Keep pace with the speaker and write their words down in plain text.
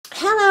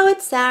Hello,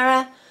 it's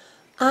Sara.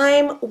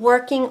 I'm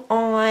working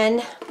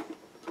on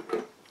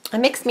a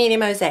mixed media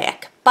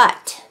mosaic,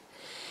 but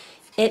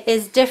it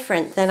is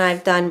different than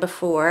I've done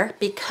before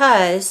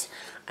because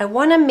I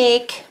want to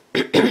make,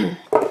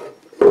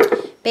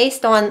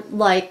 based on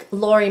like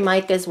Lori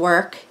Micah's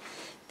work,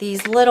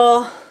 these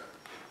little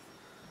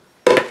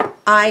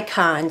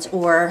icons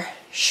or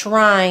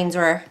shrines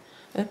or,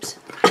 oops,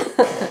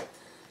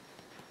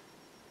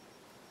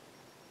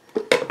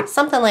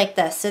 something like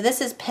this. So this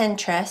is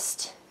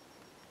Pinterest.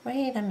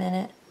 Wait a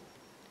minute.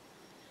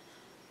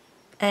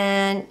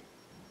 And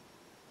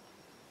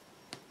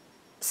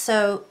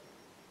so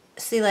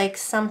see, like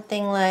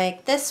something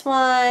like this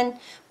one,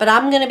 but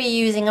I'm going to be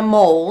using a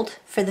mold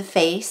for the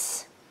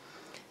face.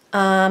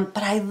 But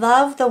I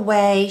love the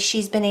way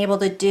she's been able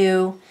to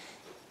do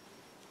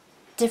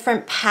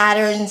different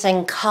patterns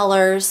and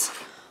colors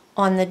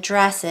on the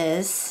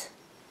dresses.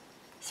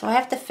 So I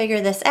have to figure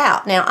this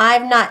out. Now,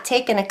 I've not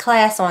taken a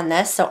class on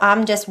this, so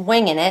I'm just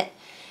winging it,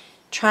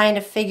 trying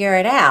to figure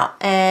it out.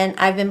 And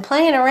I've been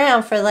playing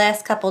around for the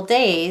last couple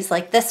days,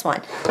 like this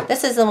one.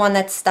 This is the one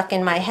that's stuck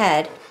in my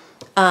head.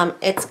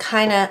 It's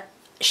kind of,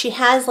 she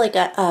has like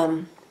a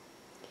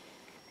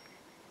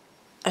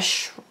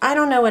I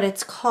don't know what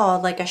it's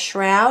called, like a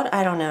shroud,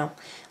 I don't know,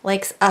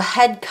 like a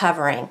head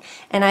covering.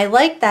 And I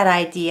like that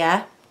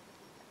idea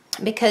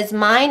because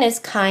mine is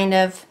kind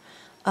of,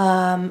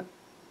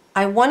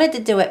 I wanted to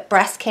do it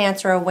breast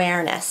cancer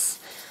awareness,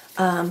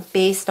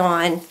 based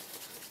on,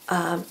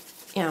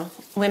 you know,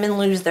 women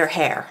lose their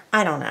hair.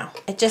 I don't know.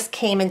 It just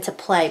came into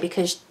play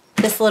because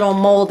this little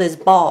mold is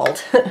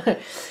bald.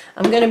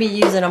 I'm going to be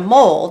using a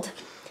mold.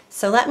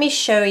 So let me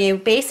show you.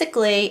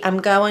 Basically, I'm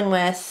going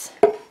with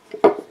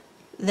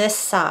this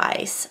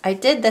size. I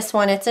did this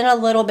one. It's in a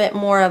little bit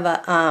more of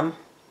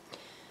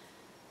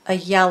a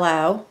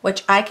yellow,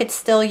 which I could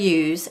still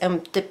use,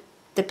 and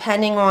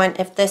depending on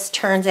if this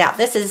turns out.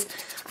 This is,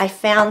 I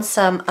found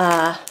some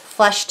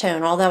flesh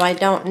tone, although I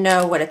don't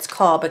know what it's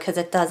called because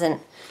it doesn't,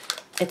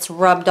 it's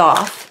rubbed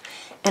off.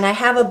 And I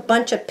have a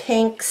bunch of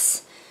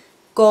pinks,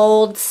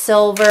 gold,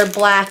 silver,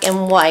 black,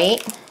 and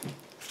white.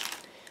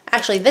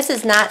 Actually, this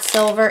is not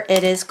silver.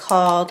 It is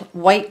called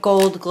white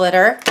gold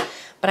glitter,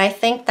 but I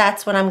think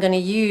that's what I'm going to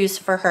use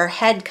for her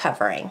head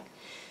covering.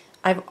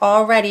 I've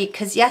already,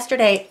 because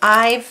yesterday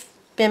I've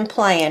been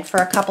playing for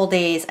a couple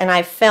days and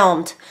I've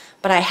filmed,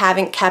 but I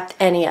haven't kept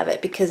any of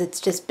it because it's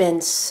just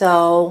been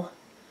so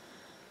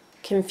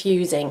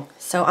confusing.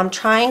 So I'm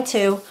trying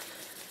to,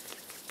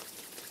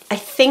 I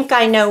think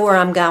I know where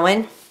I'm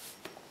going,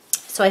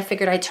 so I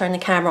figured I'd turn the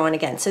camera on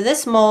again. So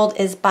this mold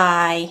is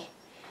by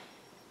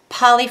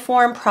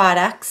Polyform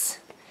products.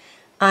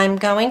 I'm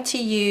going to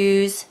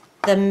use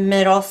the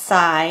middle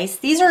size.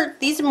 These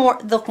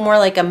look more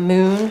like a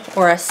moon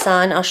or a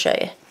sun. I'll show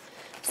you.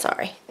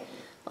 Sorry.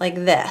 Like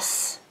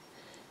this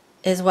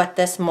is what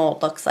this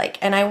mold looks like.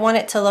 And I want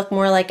it to look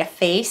more like a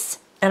face.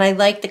 And I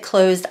like the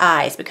closed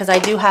eyes because I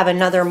do have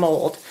another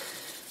mold.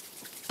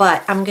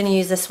 But I'm going to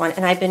use this one.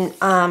 And I've been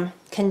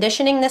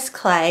conditioning this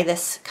clay,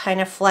 this kind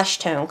of flesh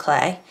tone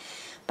clay.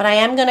 But I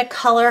am going to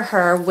color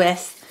her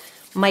with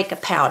mica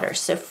powder.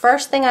 So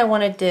first thing I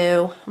want to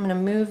do, I'm going to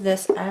move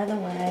this out of the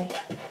way,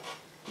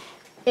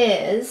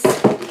 is,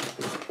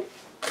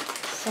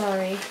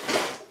 sorry,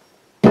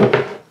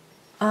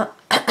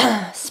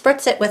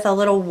 spritz it with a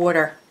little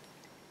water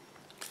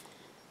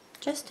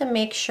just to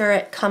make sure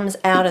it comes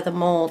out of the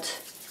mold.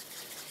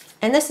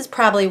 And this is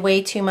probably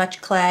way too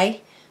much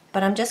clay,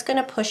 but I'm just going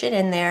to push it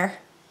in there.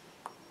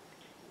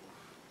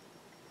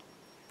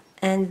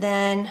 And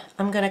then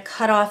I'm going to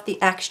cut off the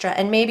extra,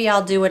 and maybe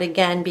I'll do it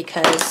again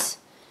because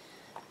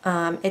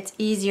it's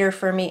easier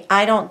for me.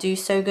 I don't do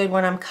so good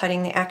when I'm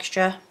cutting the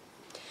extra.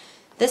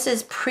 This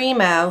is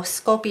Primo,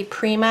 Sculpey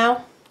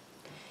Primo,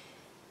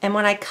 and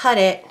when I cut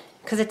it,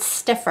 because it's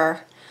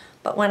stiffer,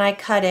 but when I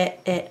cut it,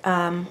 it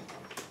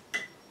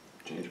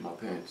change my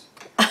pants.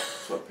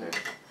 Sweatpants.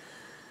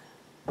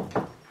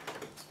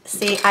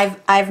 See,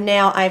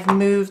 I've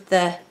moved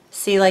the,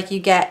 see, like you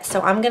get,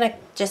 so I'm gonna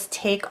just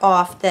take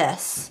off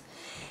this,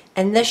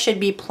 and this should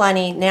be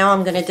plenty. Now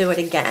I'm gonna do it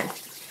again.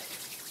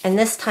 And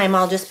this time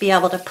I'll just be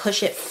able to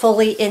push it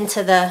fully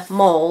into the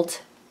mold.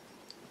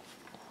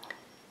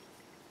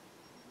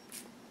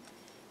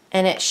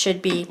 And it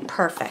should be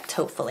perfect,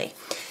 hopefully.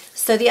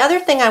 So the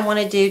other thing I want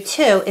to do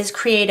too is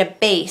create a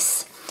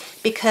base,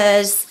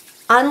 because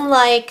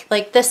unlike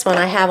like this one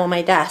I have on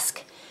my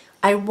desk,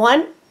 I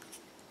want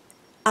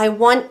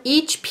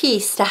each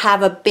piece to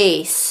have a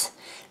base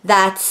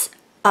that's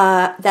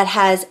that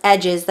has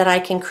edges that I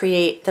can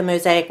create the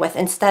mosaic with,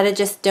 instead of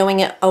just doing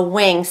it a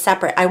wing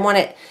separate. I want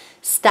it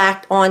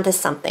stacked onto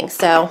something.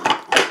 So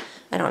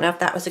I don't know if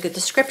that was a good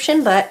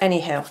description, but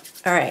anywho.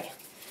 All right.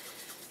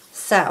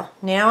 So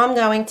now I'm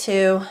going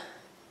to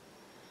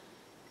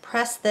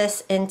press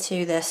this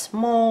into this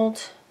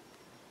mold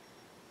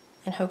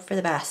and hope for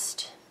the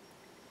best.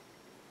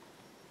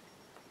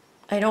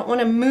 I don't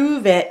want to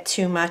move it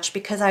too much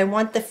because I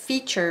want the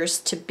features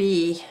to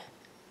be,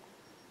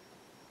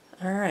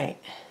 all right.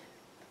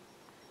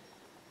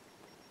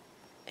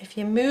 if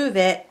you move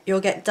it,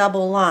 you'll get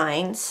double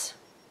lines.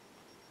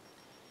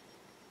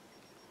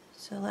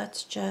 So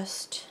let's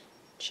just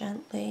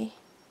gently.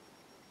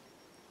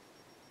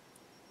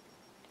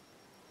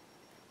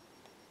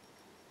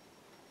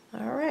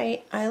 All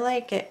right, I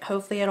like it.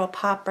 Hopefully it'll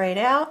pop right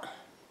out.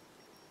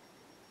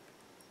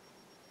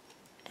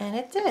 And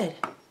it did.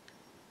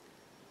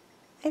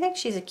 I think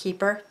she's a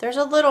keeper. There's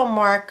a little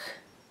mark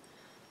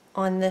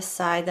on this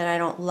side that I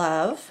don't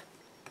love.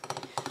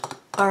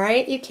 All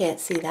right, you can't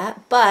see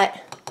that,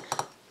 but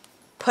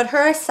put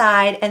her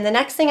aside, and the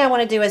next thing I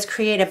want to do is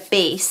create a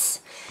base.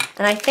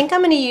 And I think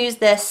I'm going to use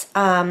this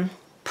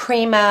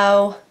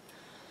Primo,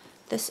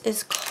 this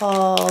is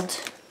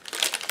called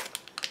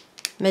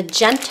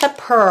Magenta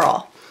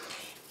Pearl.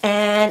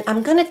 And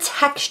I'm going to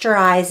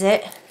texturize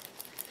it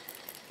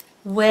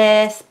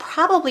with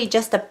probably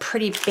just a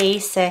pretty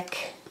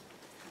basic,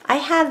 I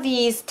have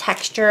these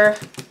texture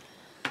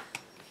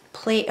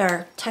plate,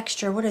 or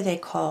texture, what are they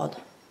called?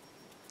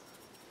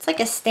 It's like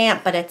a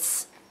stamp, but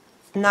it's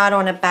not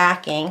on a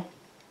backing.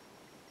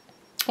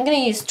 I'm going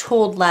to use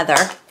tooled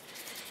leather.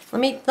 Let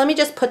me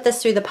just put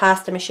this through the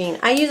pasta machine.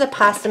 I use a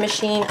pasta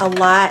machine a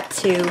lot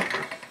to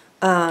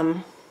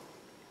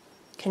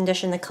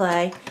condition the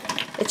clay.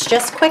 It's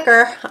just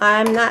quicker.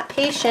 I'm not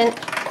patient,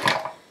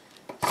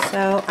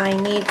 so I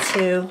need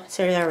to,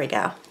 so there we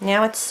go.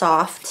 Now it's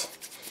soft.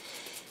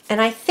 And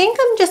I think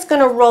I'm just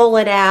going to roll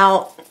it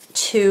out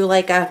to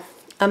like a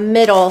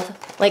middle,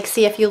 like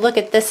see if you look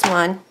at this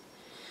one,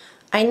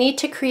 I need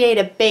to create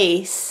a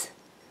base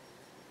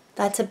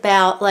that's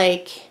about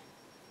like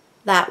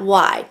that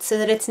wide so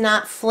that it's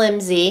not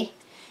flimsy,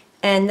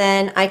 and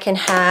then I can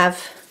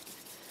have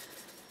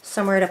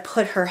somewhere to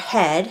put her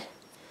head.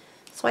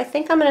 So I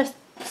think I'm going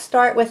to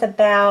start with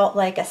about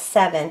like a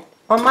 7.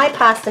 On my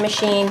pasta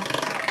machine,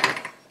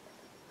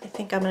 I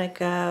think I'm going to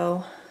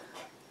go,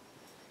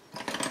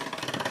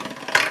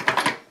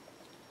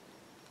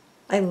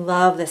 I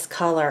love this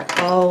color,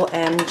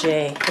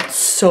 OMG, it's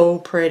so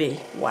pretty,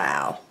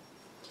 wow.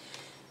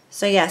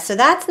 So yeah, so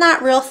that's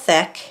not real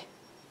thick.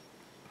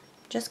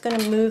 Just going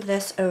to move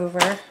this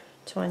over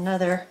to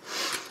another,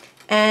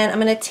 and I'm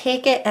going to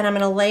take it and I'm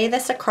going to lay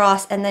this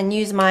across and then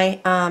use my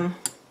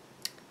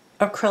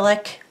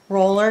acrylic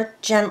roller,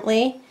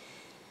 gently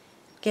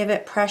give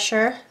it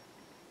pressure.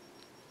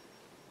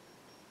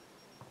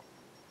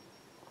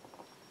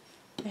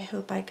 I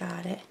hope I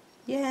got it.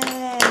 Yay!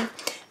 I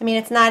mean,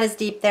 it's not as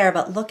deep there,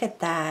 but look at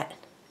that.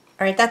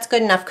 All right, that's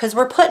good enough because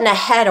we're putting a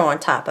head on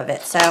top of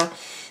it. So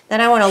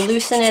then I want to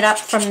loosen it up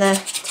from the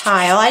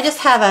tile. I just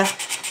have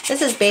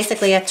this is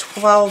basically a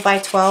 12 by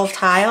 12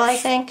 tile, I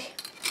think.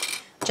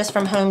 Just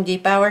from Home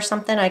Depot or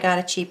something. I got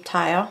a cheap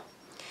tile.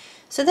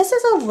 So this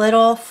is a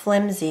little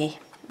flimsy.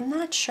 I'm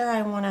not sure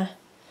I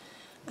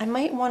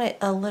might want it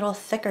a little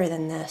thicker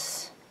than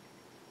this.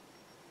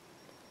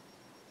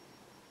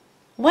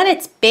 When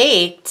it's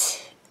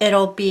baked,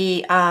 it'll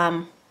be,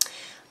 I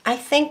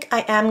think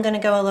I am going to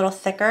go a little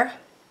thicker.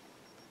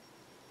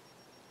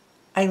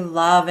 I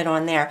love it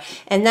on there.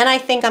 And then I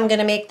think I'm going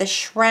to make the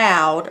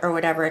shroud, or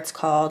whatever it's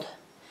called,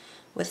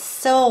 with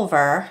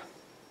silver.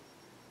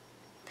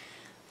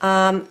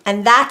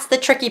 And that's the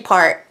tricky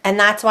part. And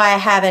that's why I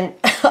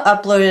haven't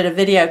uploaded a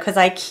video, because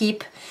I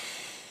keep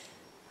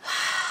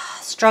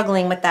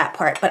struggling with that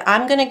part. But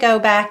I'm going to go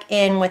back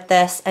in with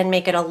this and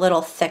make it a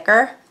little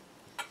thicker.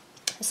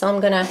 So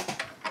I'm going to,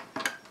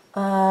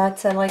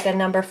 it's like a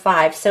number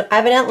 5. So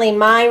evidently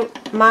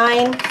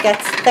mine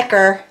gets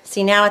thicker.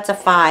 See, now it's a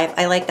 5.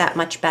 I like that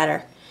much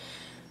better.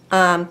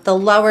 The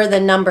lower the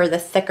number, the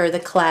thicker the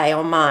clay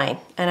on mine.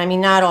 And I mean,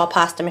 not all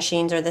pasta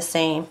machines are the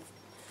same.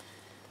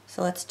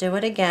 So let's do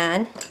it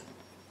again.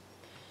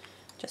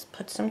 Just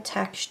put some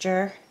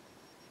texture.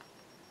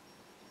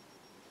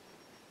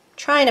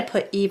 Trying to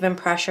put even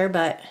pressure,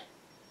 but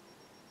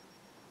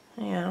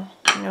you know,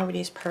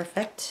 nobody's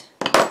perfect.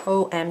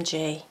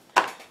 OMG.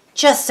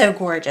 Just so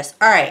gorgeous.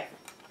 All right.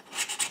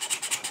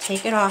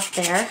 Take it off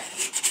there.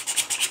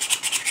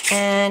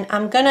 And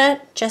I'm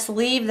gonna just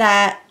leave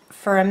that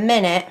for a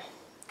minute,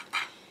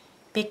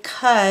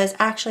 because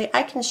actually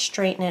I can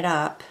straighten it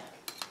up.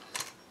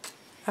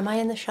 Am I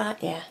in the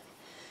shot? Yeah.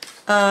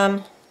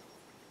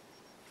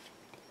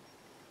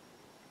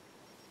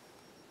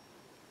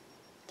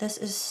 This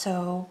is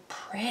so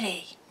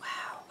pretty.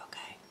 Wow.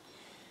 Okay.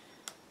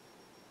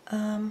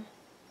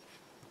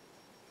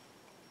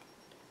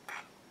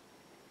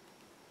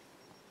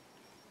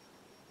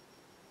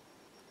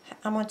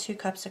 I'm on 2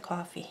 cups of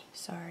coffee.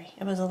 Sorry.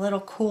 It was a little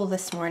cool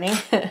this morning.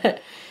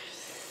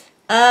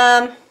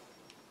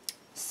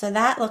 So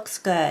that looks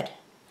good.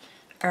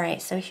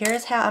 Alright, so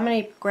here's how, I'm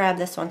going to grab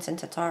this one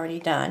since it's already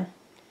done.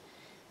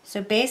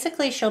 So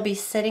basically she'll be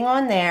sitting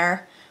on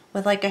there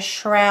with like a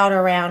shroud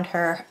around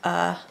her,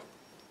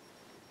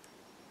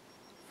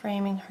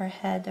 framing her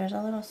head. There's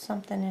a little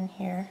something in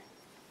here.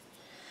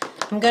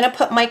 I'm going to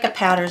put mica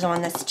powders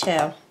on this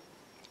too.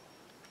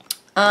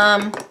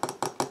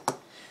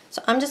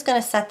 So I'm just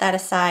going to set that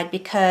aside,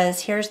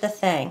 because here's the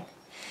thing.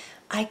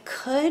 I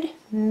could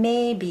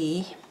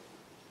maybe,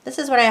 this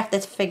is what I have to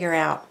figure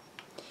out.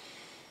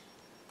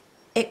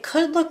 it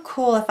could look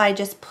cool if I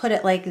just put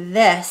it like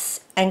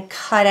this and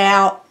cut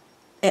out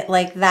it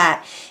like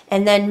that.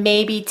 And then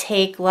maybe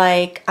take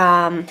like,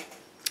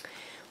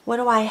 what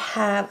do I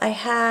have? I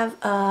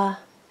have a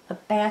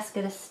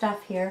basket of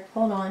stuff here.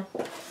 Hold on.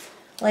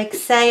 Like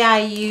say I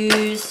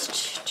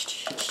used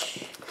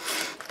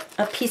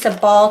a piece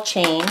of ball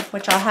chain,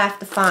 which I'll have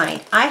to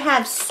find. I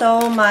have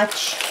so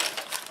much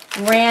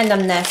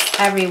randomness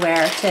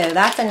everywhere too.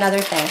 That's another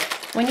thing.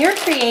 When you're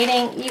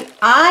creating,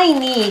 I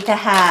need to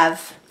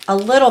have a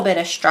little bit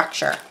of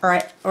structure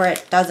or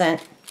it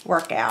doesn't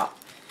work out.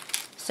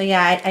 So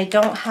yeah, I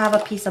don't have a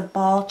piece of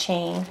ball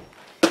chain.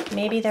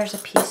 Maybe there's a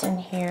piece in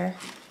here.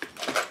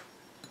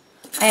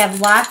 I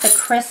have lots of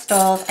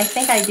crystals. I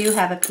think I do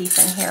have a piece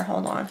in here.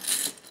 Hold on.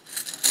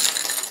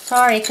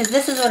 Sorry, because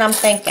this is what I'm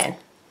thinking.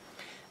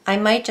 I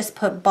might just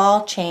put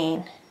ball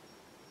chain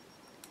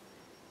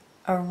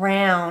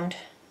around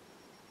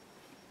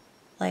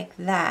like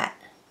that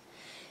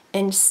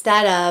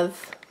instead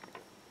of,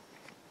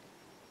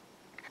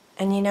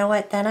 and you know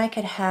what, then I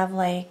could have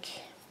like,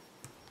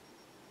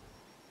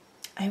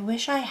 I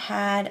wish I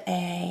had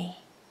a,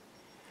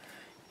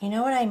 you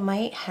know what I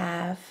might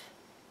have?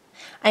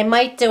 I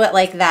might do it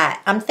like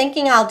that. I'm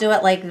thinking I'll do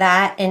it like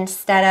that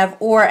instead of,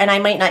 or, and I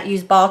might not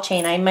use ball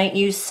chain. I might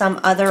use some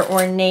other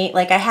ornate,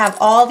 like I have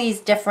all these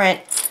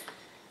different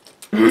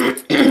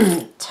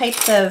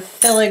types of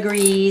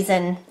filigrees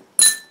and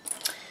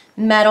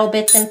metal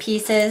bits and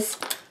pieces,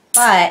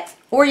 but,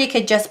 or you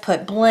could just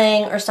put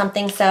bling or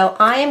something. So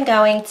I am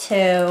going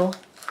to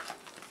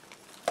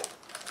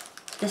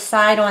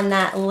decide on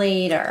that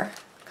later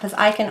because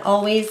I can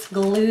always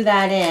glue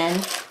that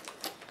in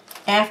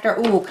after,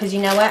 ooh, because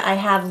you know what? I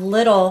have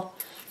little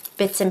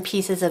bits and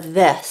pieces of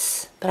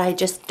this, but I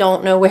just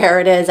don't know where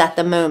it is at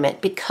the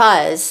moment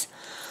because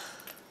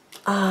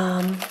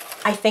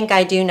I think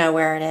I do know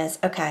where it is.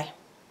 Okay.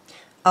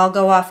 I'll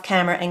go off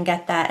camera and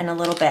get that in a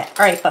little bit.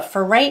 All right, but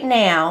for right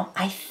now,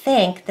 I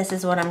think this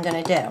is what I'm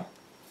going to do.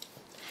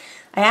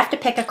 I have to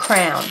pick a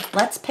crown.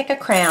 Let's pick a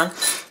crown.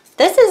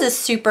 This is a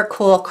super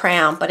cool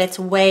crown, but it's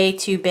way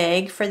too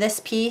big for this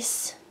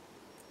piece.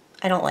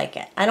 I don't like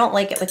it. I don't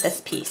like it with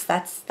this piece.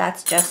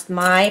 That's just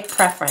my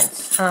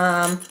preference.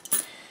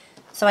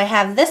 So I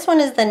have this one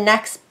is the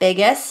next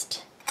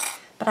biggest,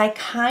 but I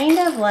kind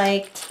of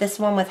liked this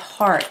one with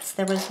hearts.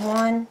 There was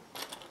one,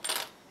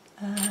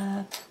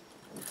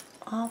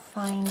 I'll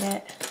find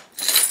it.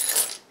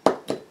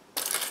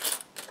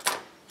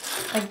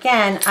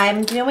 Again,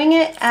 I'm doing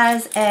it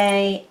as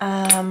a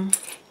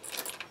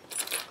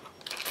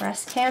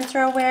breast cancer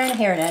awareness.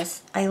 Here it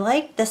is. I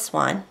like this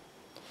one.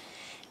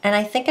 And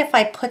I think if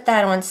I put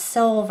that on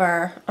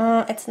silver,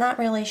 it's not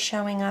really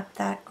showing up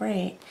that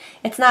great.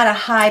 It's not a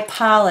high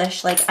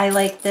polish. Like I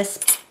like this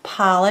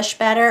polish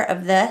better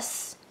of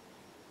this,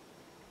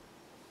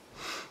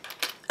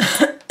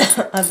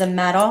 of the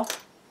metal.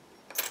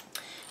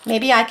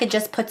 Maybe I could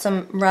just put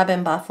some rub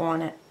and buff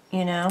on it,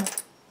 you know.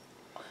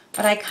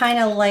 But I kind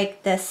of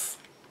like this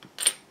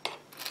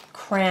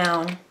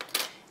crown.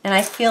 And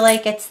I feel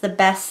like it's the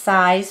best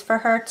size for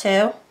her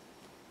too.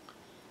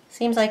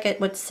 Seems like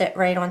it would sit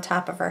right on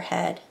top of her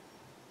head.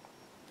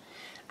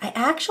 I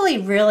actually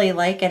really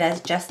like it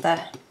as just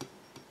a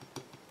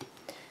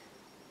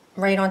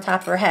right on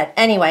top of her head.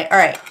 Anyway, all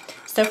right.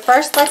 So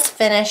first let's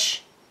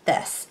finish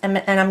this. And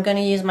I'm going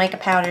to use mica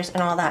powders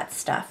and all that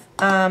stuff.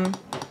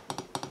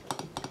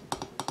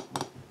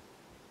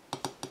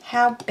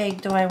 How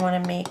big do I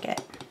want to make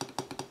it?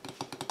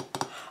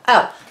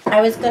 Oh, I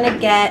was going to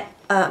get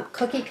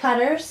cookie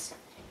cutters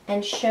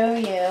and show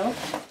you.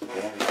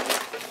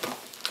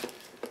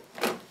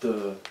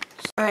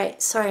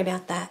 Alright, sorry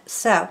about that.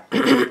 So,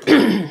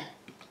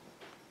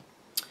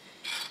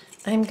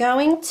 I'm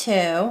going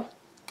to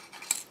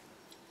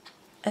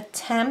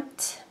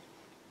attempt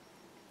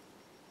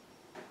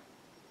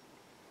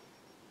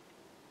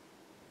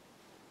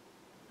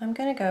I'm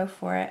going to go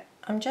for it.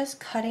 I'm just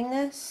cutting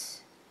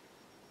this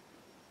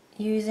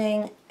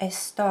using a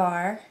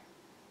star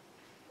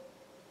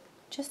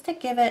just to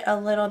give it a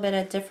little bit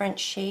of different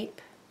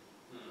shape.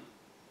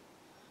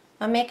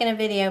 I'm making a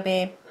video,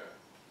 babe.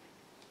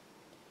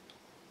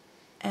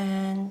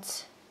 And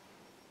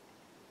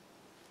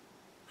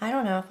I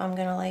don't know if I'm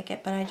going to like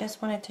it, but I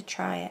just wanted to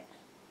try it.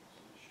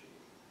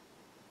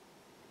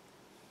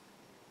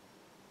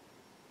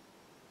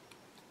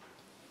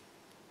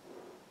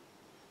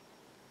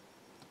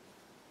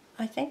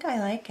 I think I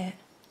like it.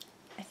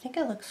 I think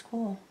it looks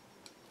cool.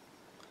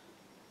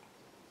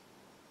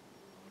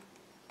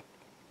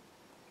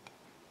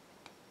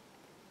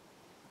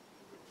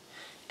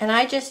 And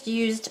I just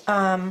used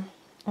one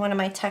of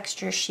my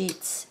texture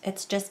sheets.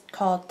 It's just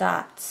called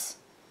Dots.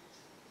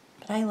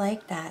 But I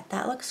like that.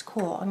 That looks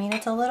cool. I mean,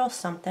 it's a little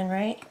something,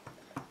 right?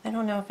 I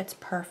don't know if it's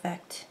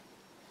perfect.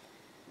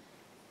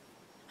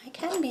 I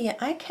can be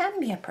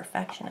a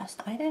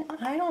perfectionist. I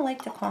don't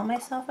like to call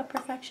myself a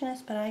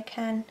perfectionist, but I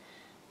can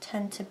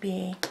tend to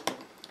be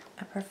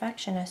a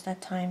perfectionist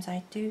at times.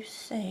 I do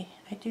see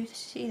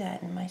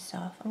that in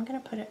myself. I'm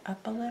going to put it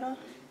up a little.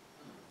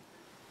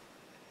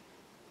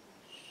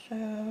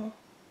 So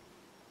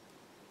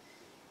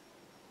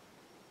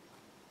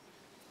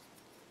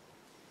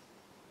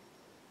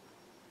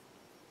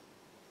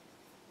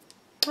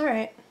All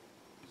right.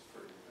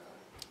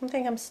 I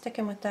think I'm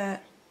sticking with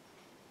that.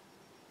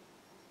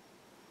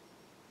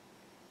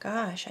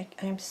 Gosh,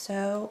 I'm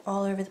so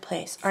all over the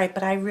place. All right,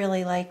 but I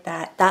really like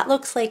that. That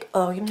looks like,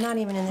 oh, you're not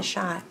even in the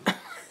shot.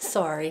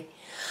 Sorry.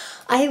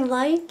 I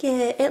like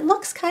it. It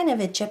looks kind of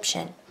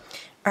Egyptian.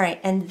 All right,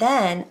 and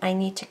then I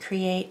need to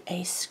create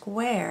a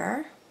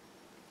square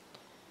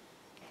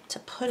to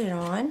put it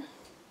on.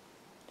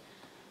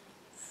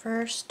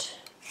 First,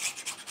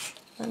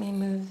 let me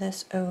move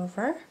this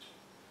over.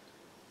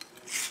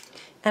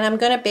 And I'm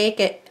going to bake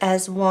it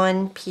as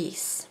one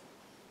piece.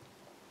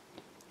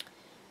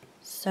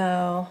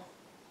 So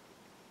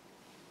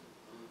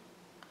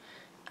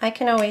I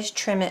can always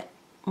trim it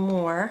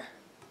more.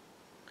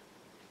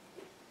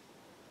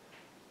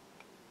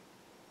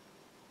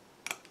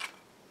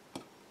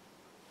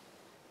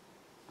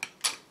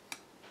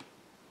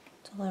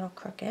 It's a little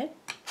crooked.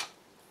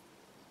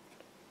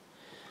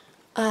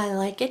 I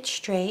like it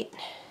straight.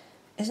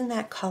 Isn't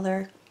that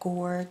color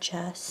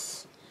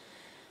gorgeous?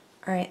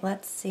 All right,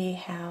 let's see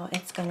how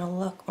it's going to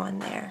look on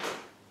there.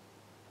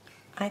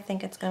 I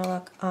think it's going to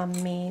look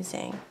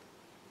amazing.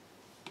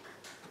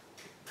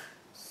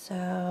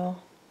 So,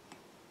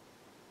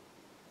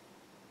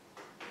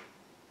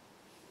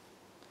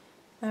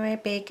 all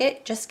right, bake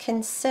it. Just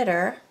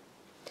consider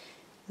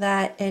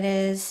that it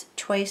is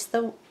twice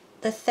the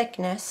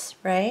thickness,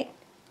 right?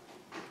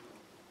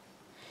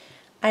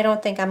 I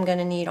don't think I'm going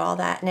to need all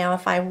that. Now,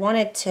 if I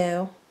wanted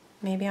to,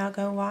 maybe I'll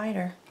go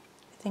wider.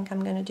 I think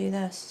I'm going to do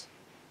this.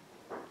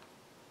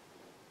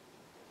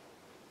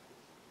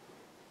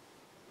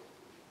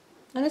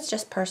 And it's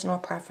just personal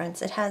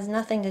preference. It has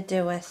nothing to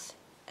do with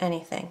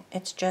anything.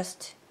 It's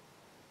just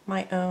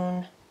my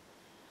own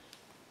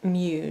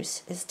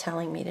muse is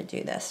telling me to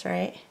do this,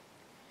 right?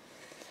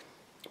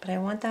 But I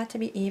want that to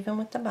be even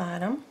with the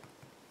bottom.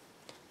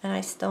 And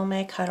I still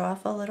may cut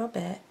off a little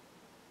bit.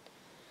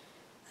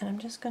 And I'm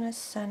just going to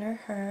center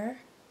her.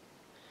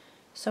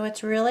 So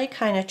it's really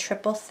kind of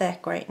triple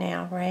thick right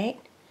now, right?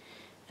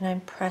 And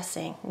I'm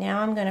pressing.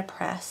 Now I'm going to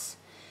press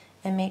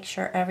and make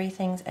sure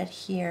everything's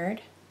adhered.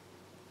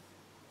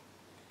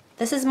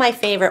 This is my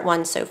favorite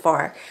one so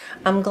far.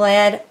 I'm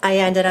glad I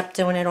ended up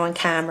doing it on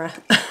camera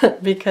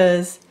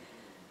because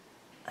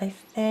I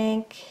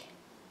think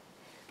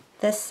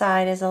this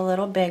side is a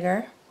little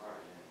bigger.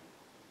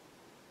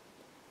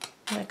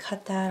 I'm going to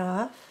cut that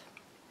off.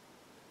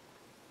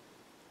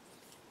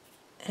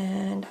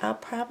 And I'll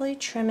probably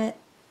trim it.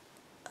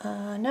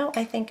 No,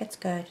 I think it's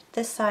good.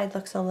 This side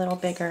looks a little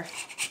bigger.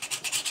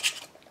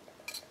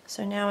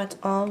 So now it's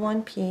all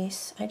one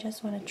piece. I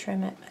just want to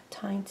trim it a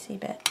tiny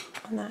bit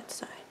on that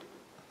side.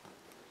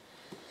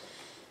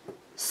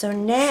 So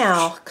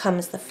now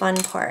comes the fun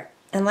part.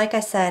 And like I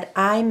said,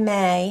 I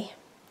may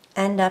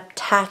end up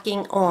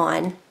tacking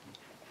on.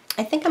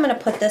 I think I'm going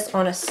to put this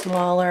on a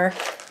smaller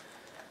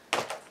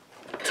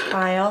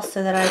tile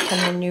so that I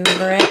can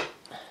maneuver it.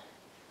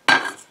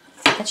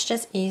 It's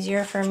just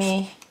easier for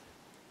me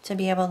to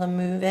be able to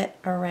move it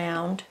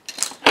around.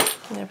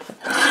 I'm going to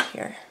put this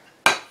here.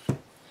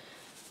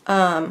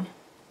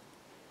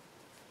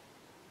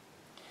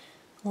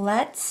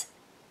 Let's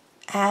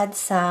add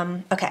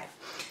some, okay.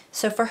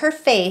 So for her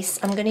face,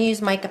 I'm going to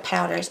use mica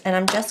powders, and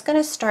I'm just going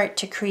to start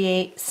to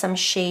create some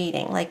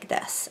shading like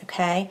this,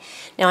 okay?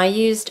 Now I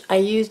used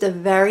a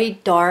very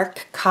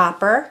dark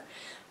copper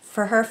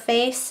for her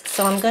face,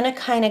 so I'm going to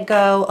kind of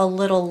go a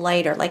little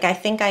lighter. Like I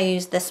think I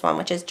used this one,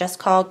 which is just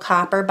called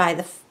Copper by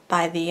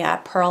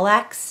the Pearl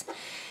X.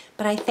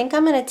 But I think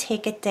I'm going to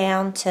take it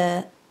down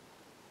to,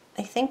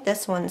 I think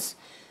this one's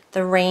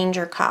the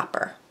Ranger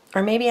Copper.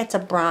 Or maybe it's a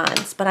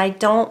bronze, but I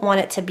don't want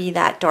it to be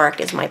that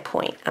dark is my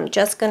point. I'm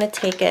just going to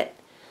take it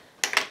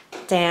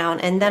down,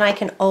 and then I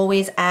can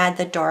always add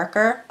the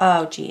darker.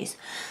 Oh, geez.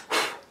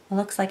 It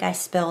looks like I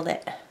spilled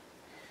it.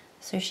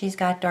 So she's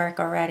got dark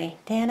already.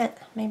 Damn it.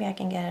 Maybe I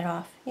can get it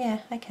off. Yeah,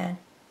 I can.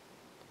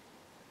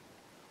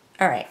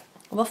 All right.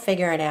 We'll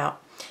figure it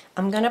out.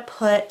 I'm going to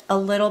put a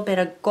little bit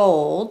of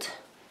gold.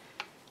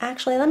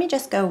 Actually, let me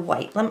just go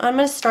white. I'm going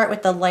to start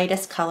with the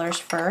lightest colors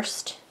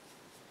first.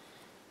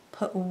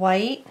 Put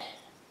white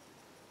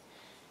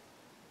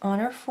on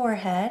her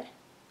forehead,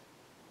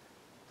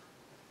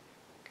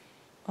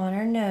 on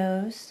her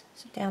nose,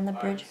 so down the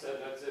bridge.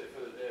 That's it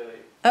for the daily.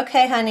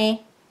 Okay,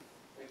 honey.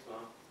 Thanks,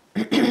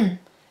 Mom.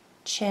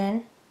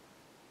 Chin.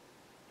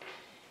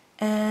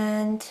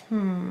 And,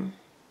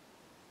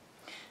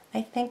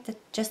 I think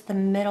that just the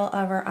middle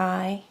of her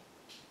eye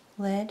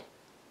lid.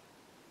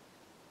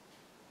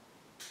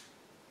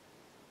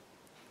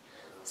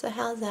 So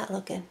how's that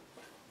looking?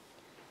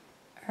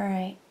 All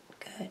right.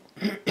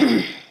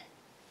 Good.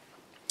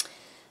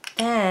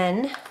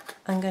 Then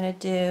I'm going to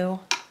do,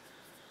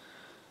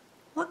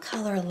 what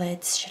color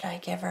lids should I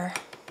give her?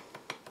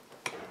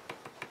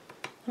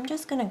 I'm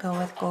just going to go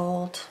with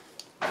gold.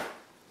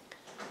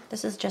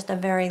 This is just a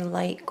very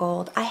light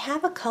gold. I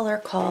have a color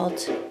called,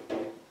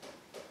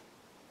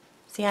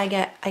 see, I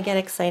get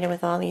excited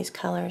with all these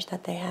colors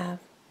that they have.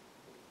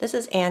 This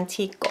is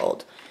antique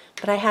gold,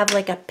 but I have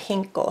like a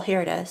pink gold.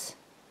 Here it is.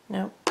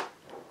 Nope.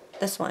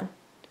 This one.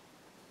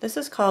 This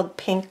is called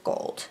Pink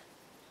Gold.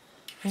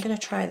 I'm going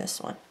to try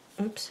this one.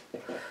 Oops.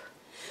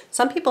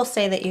 Some people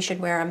say that you should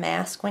wear a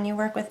mask when you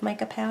work with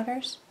mica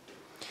powders,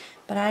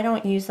 but I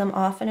don't use them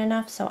often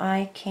enough, so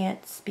I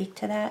can't speak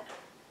to that.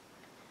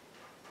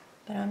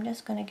 But I'm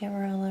just going to give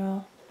her a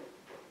little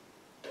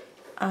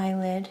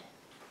eyelid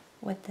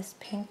with this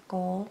pink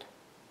gold.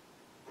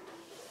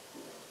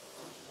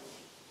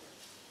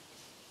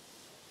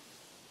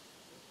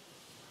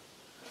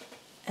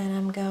 And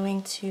I'm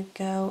going to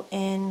go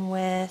in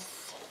with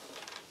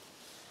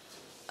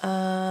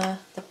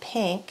the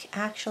pink.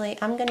 Actually,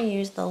 I'm going to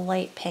use the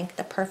light pink,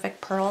 the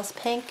Perfect Pearls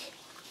pink,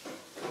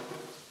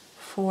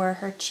 for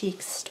her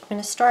cheeks. I'm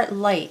going to start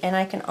light, and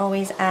I can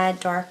always add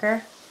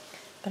darker,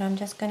 but I'm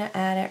just going to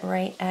add it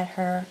right at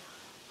her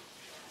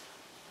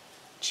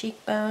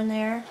cheekbone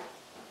there.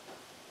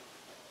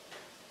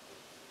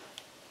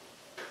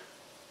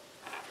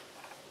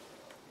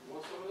 You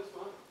want some of this,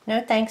 Mom?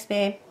 No thanks,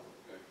 babe.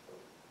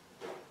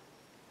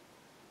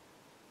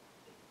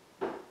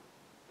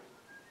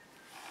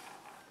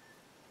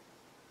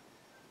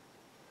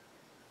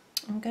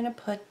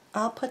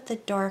 I'll put the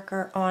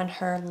darker on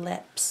her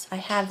lips. I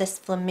have this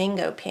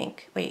flamingo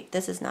pink. Wait,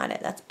 this is not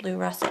it. That's blue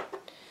russet.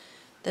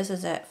 This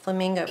is it,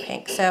 flamingo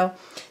pink. So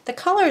the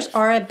colors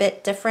are a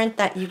bit different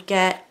that you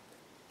get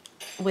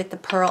with the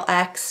Pearl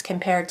X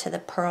compared to the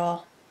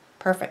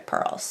Perfect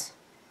Pearls.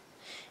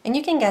 And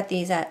you can get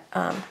these at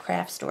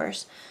craft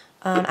stores.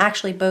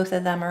 Actually, both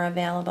of them are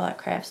available at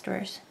craft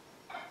stores.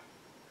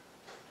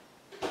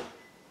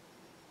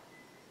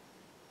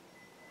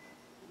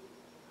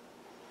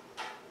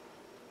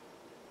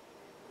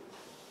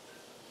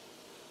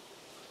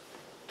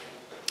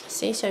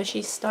 See, so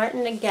she's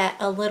starting to get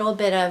a little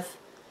bit of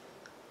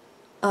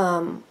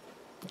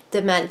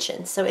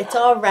dimension. So it's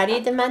already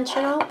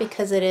dimensional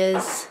because it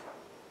is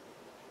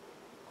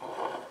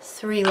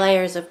 3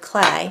 layers of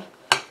clay.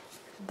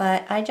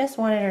 But I just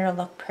wanted her to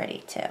look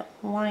pretty too.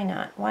 Why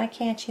not? Why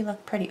can't she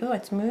look pretty? Oh,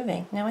 it's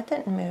moving. No, it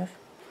didn't move.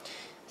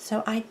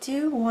 So I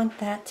do want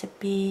that to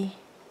be,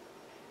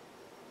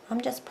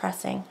 I'm just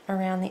pressing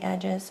around the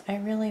edges. I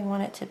really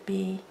want it to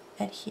be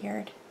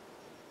adhered.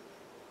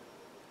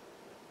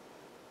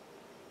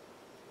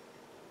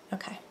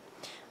 Okay.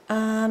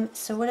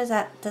 So what is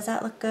that? Does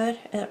that look good?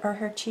 Are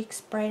her cheeks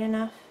bright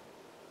enough?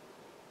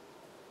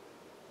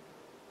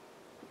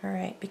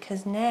 Alright,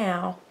 because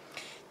now,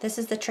 this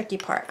is the tricky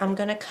part. I'm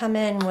going to come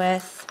in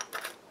with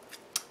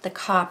the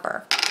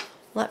copper.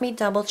 Let me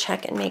double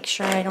check and make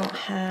sure I don't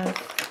have...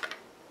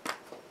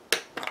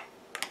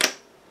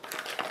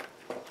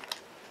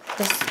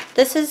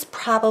 This is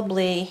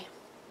probably...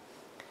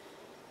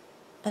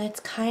 but it's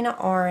kind of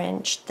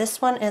orange.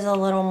 This one is a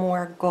little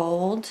more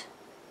gold.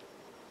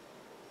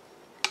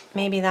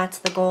 Maybe that's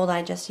the gold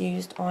I just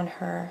used on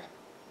her.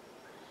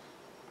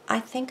 I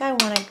think I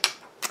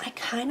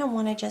kind of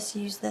want to just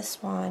use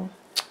this one.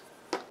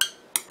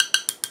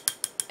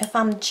 If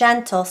I'm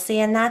gentle, see,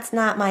 and that's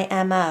not my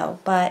MO,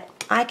 but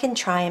I can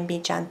try and be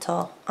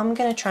gentle. I'm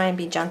going to try and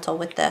be gentle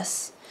with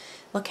this.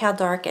 Look how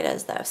dark it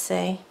is though,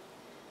 see?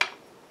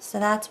 So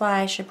that's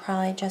why I should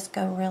probably just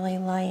go really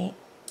light.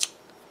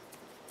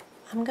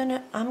 I'm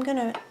gonna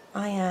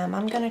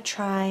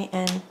try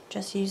and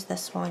just use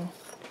this one.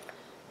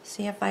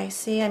 See if I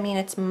see, I mean,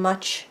 it's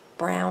much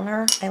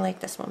browner. I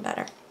like this one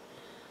better.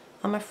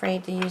 I'm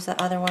afraid to use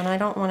the other one. I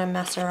don't want to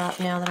mess her up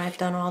now that I've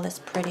done all this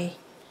pretty.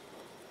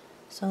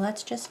 So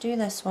let's just do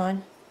this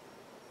one.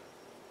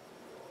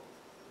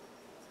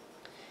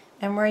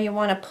 And where you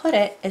want to put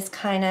it is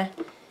kind of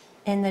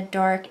in the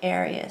dark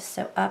areas.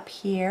 So up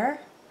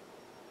here.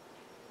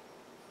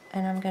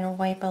 And I'm going to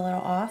wipe a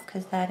little off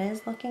because that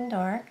is looking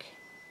dark.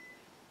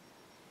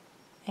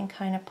 And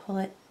kind of pull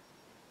it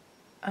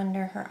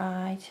under her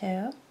eye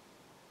too.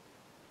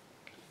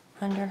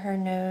 Under her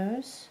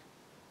nose.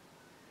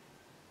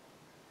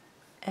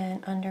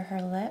 And under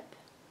her lip.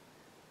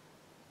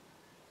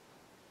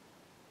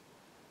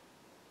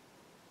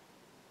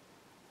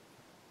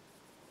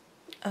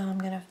 I'm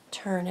going to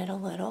turn it a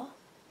little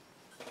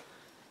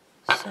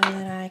so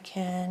that I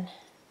can,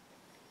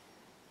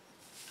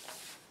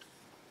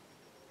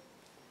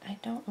 I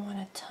don't want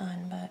a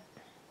ton, but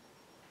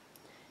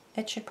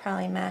it should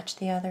probably match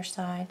the other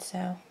side,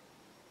 so.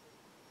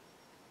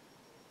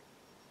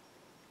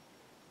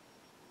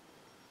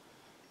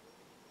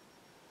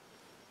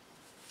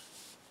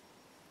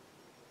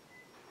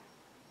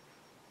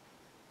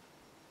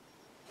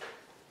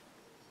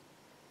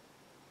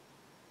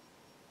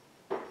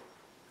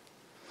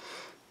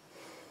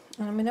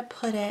 And I'm going to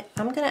put it,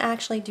 I'm going to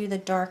actually do the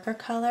darker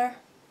color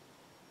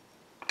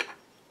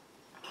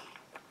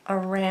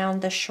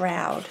around the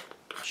shroud.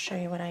 I'll show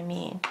you what I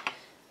mean.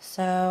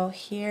 So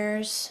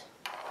here's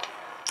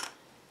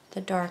the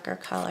darker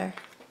color.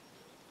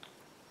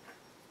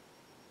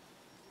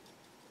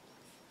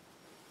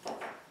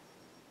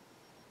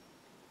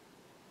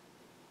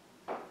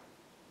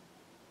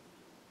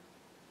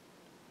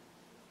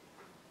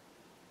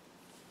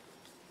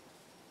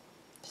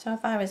 So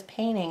if I was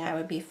painting, I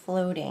would be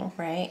floating,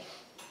 right?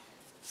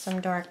 Some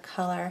dark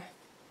color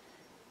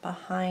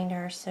behind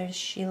her so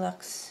she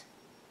looks,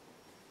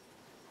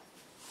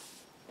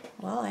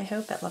 well, I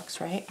hope it looks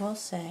right. We'll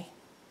see.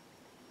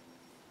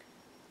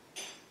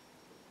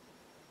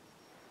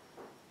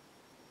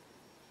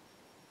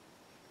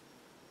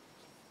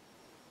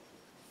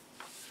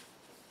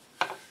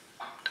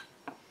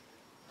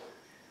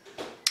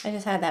 I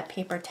just had that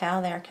paper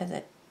towel there because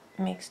it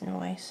makes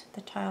noise.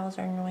 The tiles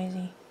are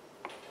noisy.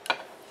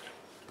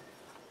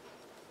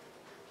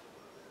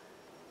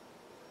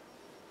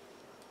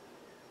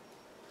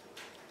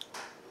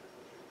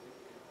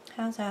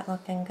 How's that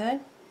looking?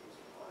 Good?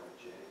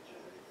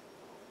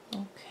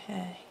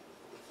 Okay.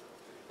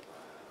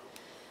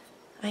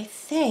 I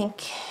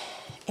think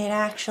it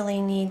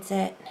actually needs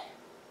it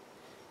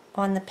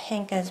on the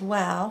pink as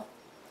well.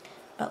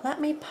 But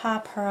let me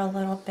pop her a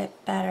little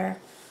bit better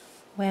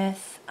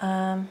with,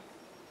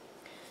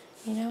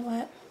 you know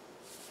what?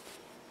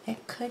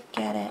 It could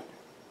get it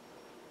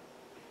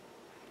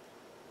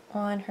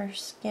on her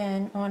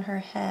skin, on her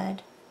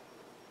head.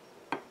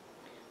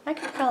 I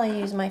could probably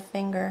use my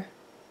finger,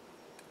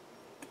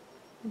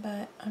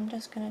 but I'm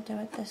just going to do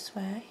it this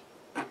way.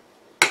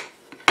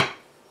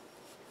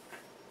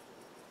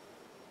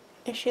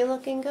 Is she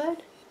looking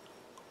good?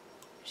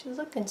 She's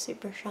looking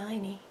super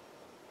shiny.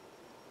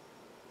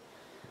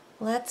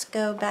 Let's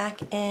go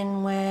back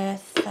in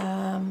with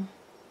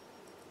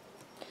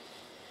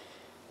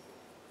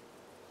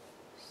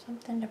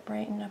something to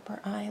brighten up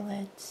her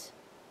eyelids.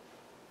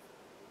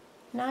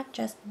 Not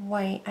just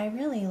white. I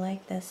really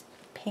like this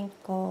pink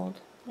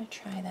gold. I'm going to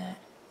try that.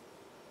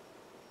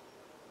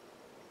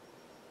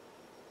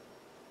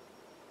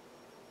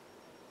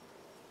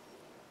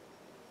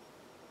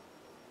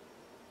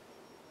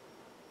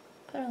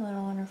 Put a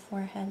little on her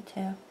forehead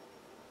too.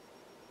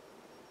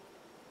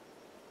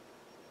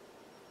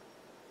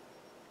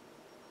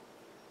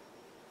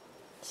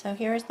 So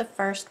here's the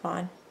first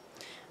one.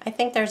 I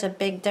think there's a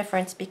big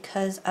difference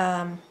because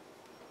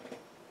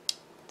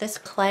this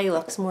clay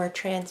looks more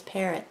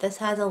transparent. This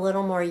has a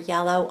little more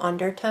yellow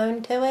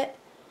undertone to it,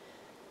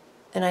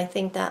 and I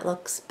think that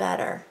looks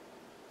better.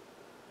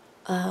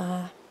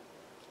 But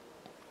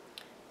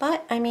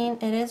I mean,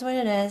 it is what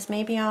it is.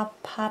 Maybe I'll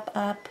pop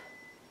up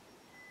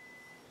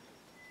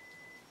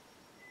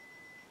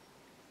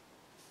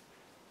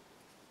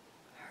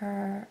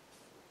her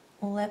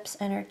lips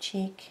and her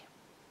cheek.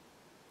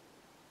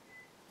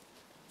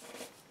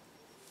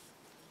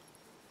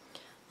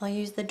 I'll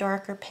use the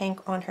darker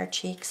pink on her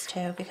cheeks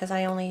too because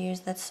I only use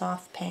that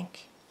soft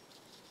pink.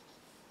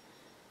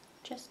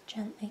 Just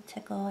gently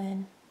tickle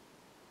in.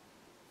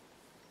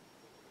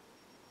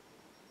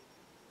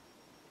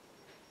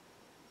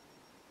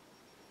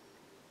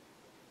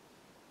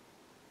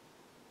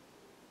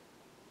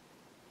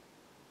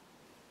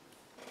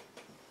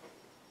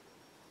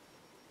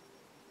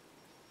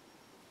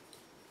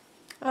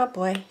 Oh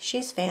boy,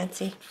 she's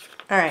fancy.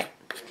 Alright,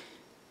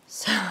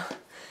 so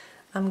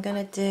I'm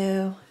gonna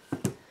do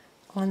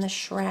on the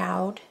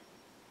shroud,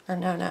 or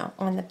no,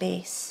 on the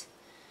base,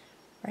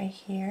 right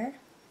here.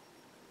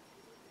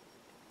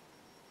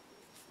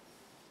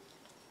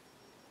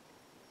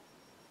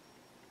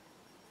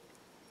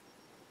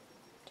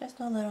 Just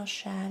a little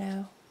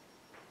shadow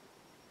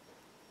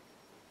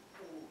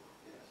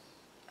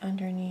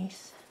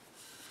underneath.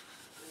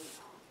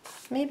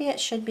 Maybe it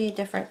should be a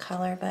different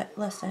color, but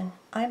listen,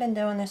 I've been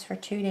doing this for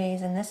 2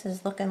 days and this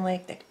is looking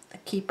like the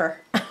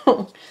keeper.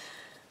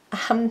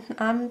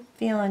 I'm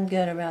feeling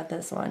good about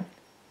this one.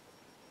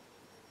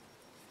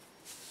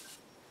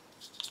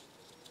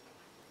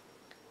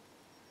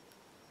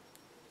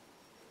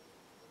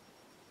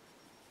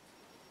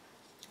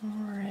 All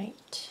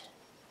right.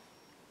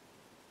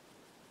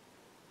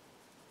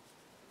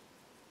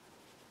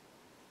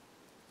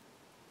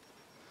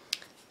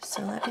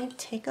 So let me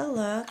take a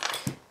look.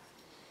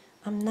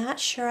 I'm not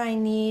sure I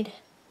need,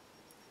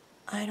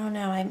 I don't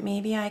know,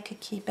 maybe I could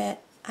keep it,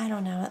 I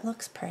don't know, it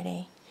looks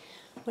pretty.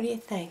 What do you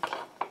think?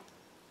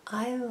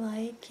 I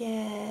like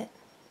it.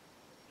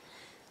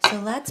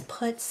 So let's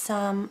put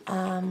some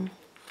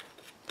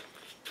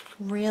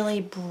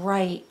really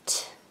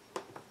bright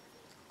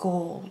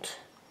gold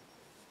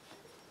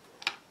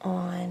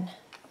on.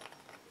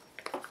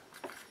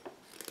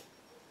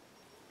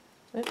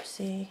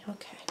 Oopsie,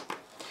 okay.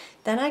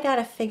 Then I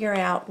gotta figure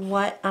out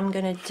what I'm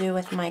gonna do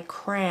with my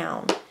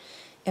crown.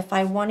 If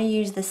I want to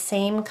use the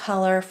same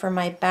color for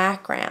my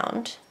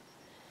background,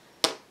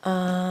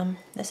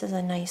 this is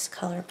a nice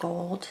color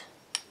gold.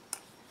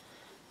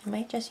 I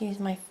might just use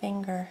my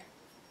finger.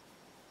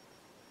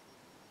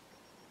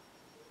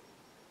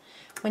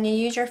 When you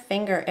use your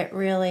finger, it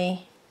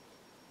really,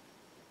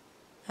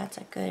 that's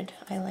a good,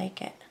 I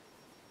like it.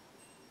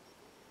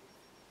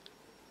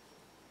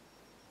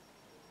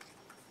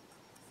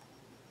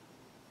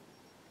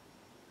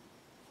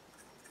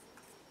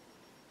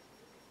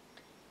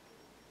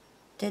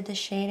 Did the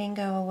shading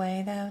go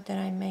away though? Did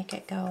I make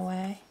it go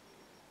away?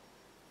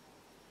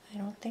 I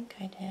don't think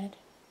I did.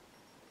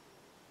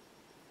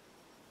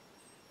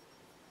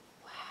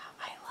 Wow,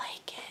 I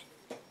like it.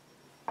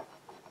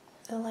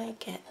 I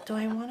like it. Do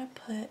I want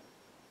to put...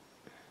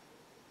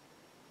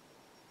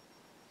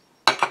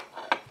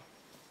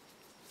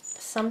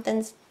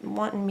 something's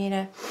wanting me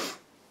to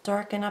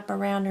darken up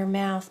around her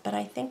mouth, but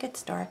I think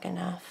it's dark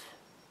enough.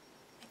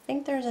 I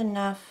think there's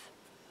enough.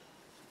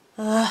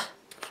 Ugh,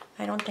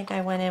 I don't think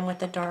I went in with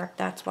the dark,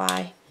 that's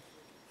why.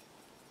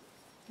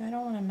 I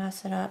don't want to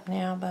mess it up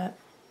now, but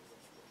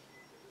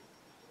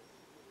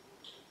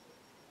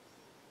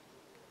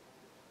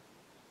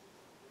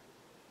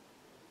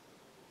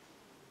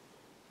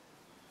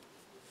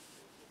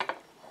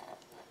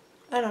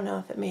I don't know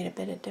if it made a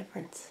bit of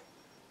difference.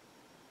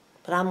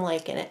 But I'm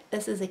liking it.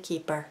 This is a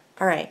keeper.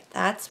 Alright,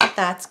 that's what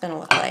that's going to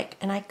look like.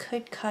 And I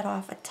could cut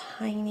off a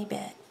tiny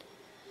bit.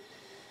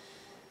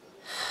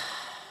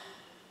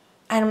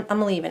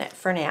 I'm leaving it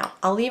for now.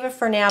 I'll leave it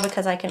for now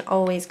because I can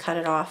always cut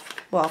it off,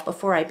 well,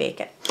 before I bake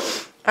it.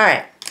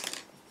 Alright,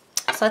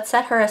 so let's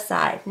set her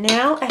aside.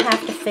 Now I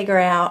have to figure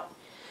out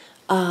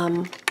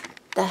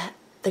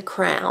the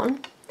crown.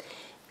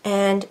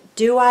 And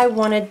do I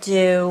want to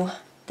do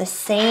the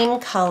same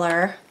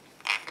color?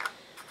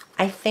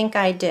 I think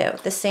I do.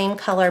 The same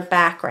color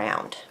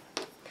background.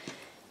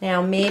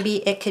 Now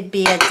maybe it could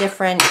be a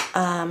different,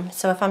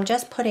 so if I'm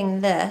just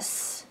putting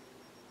this,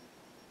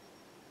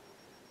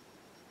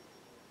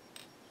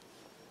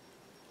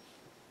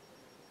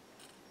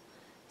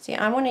 see,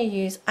 I want to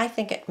use, I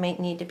think it might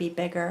need to be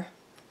bigger.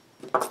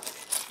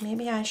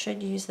 Maybe I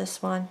should use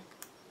this one.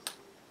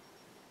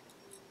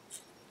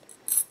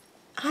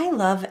 I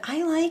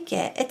like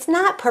it. It's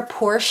not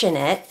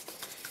proportionate,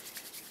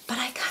 but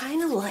I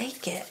kind of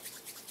like it.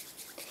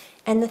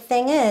 And the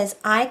thing is,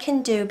 I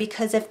can do,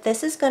 because if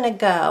this is going to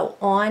go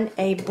on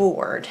a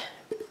board,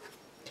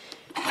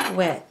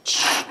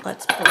 which,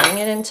 let's bring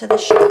it into the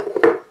shot.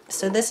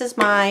 So this is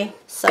my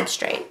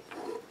substrate.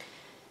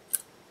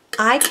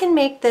 I can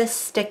make this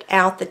stick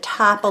out the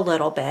top a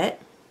little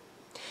bit.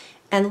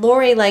 And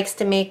Lori likes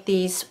to make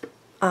these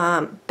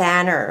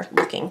banner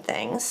looking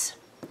things.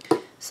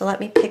 So let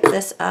me pick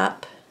this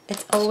up.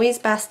 It's always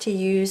best to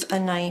use a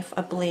knife,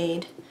 a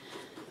blade,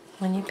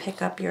 when you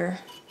pick up your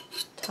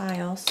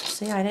tiles.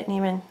 See, I didn't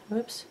even,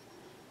 oops,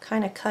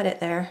 kind of cut it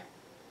there.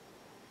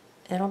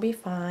 It'll be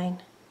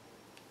fine.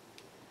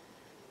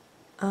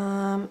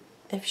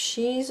 If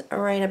she's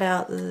right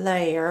about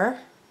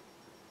there,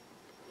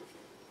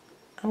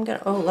 I'm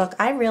gonna, oh look,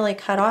 I really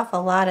cut off a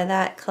lot of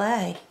that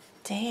clay.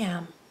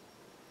 Damn.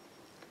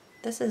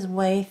 This is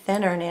way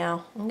thinner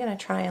now. I'm gonna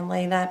try and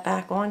lay that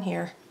back on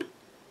here.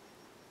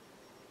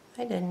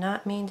 I did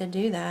not mean to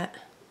do that.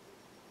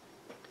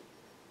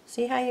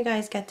 See how you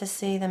guys get to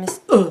see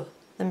the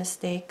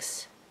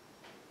mistakes?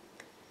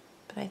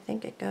 But I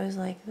think it goes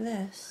like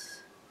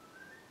this.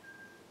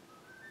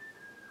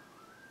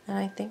 And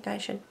I think I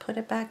should put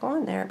it back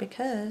on there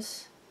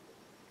because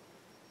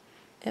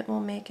it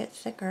will make it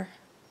thicker.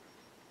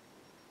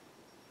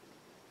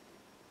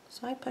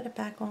 So I put it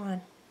back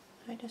on.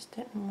 I just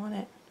didn't want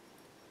it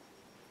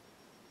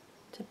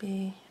to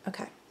be,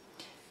 okay.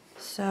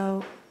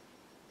 So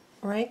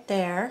right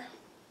there,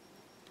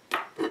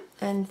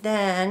 and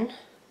then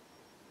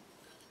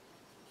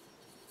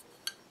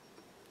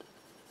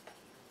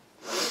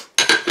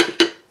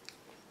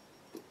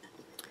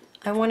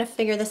I want to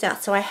figure this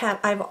out. So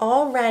I've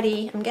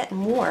already, I'm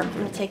getting warm. I'm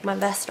going to take my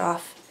vest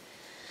off.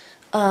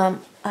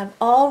 I've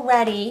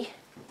already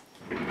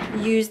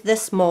used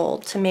this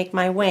mold to make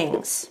my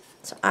wings.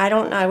 So I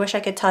don't know, I wish I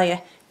could tell you,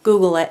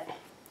 Google it.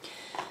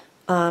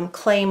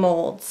 Clay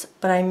molds,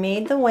 but I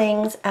made the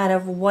wings out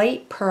of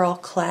white pearl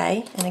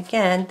clay, and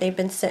again they've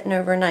been sitting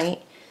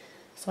overnight,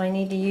 so I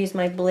need to use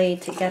my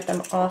blade to get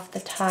them off the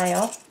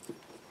tile.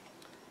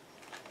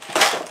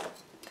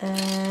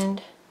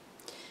 And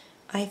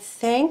I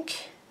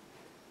think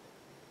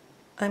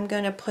I'm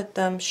going to put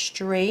them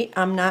straight.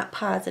 I'm not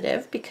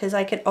positive because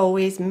I could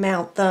always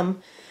mount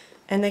them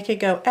and they could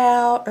go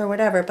out or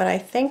whatever, but I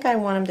think I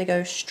want them to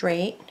go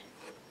straight.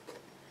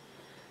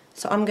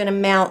 So I'm going to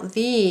mount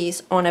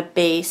these on a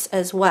base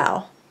as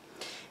well.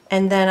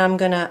 And then I'm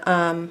going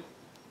to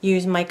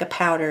use mica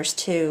powders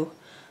too.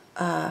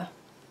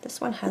 This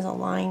one has a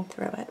line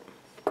through it.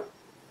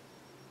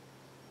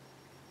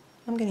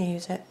 I'm going to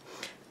use it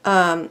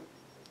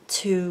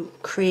to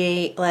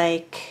create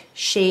like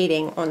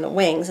shading on the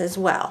wings as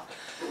well.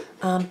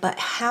 But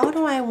how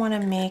do I want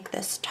to make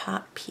this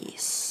top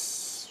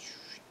piece?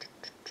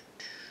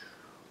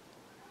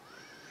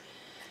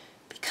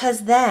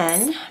 Because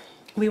then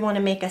we want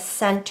to make a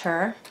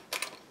center,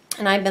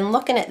 and I've been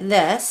looking at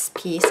this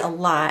piece a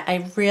lot.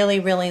 I really,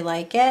 really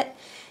like it,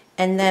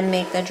 and then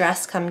make the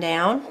dress come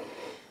down.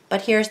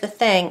 But here's the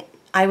thing,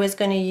 I was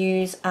going to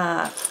use,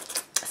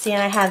 see,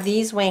 and I have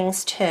these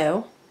wings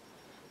too,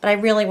 but I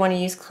really want to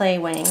use clay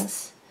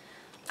wings.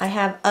 I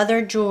have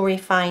other jewelry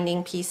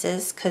finding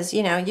pieces, because,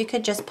 you know, you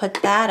could just put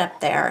that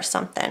up there or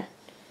something.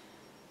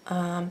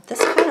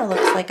 This kind of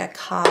looks like a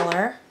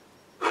collar.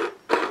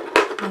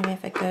 Maybe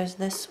if it goes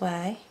this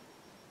way.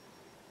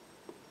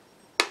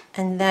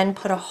 And then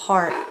put a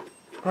heart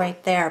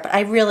right there. But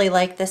I really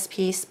like this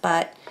piece,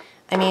 but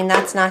I mean,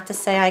 that's not to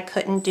say I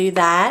couldn't do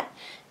that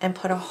and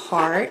put a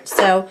heart.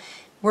 So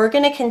we're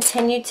going to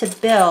continue to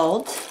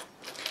build.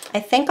 I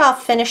think I'll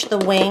finish the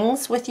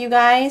wings with you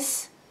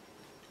guys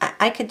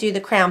I could do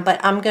the crown,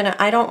 but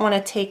I don't want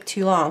to take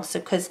too long, so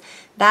because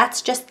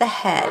that's just the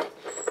head.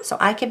 So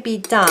I could be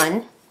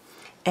done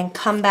and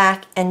come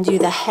back and do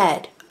the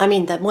head. I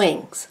mean the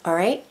wings, all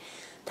right?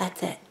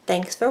 That's it.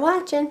 Thanks for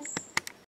watching.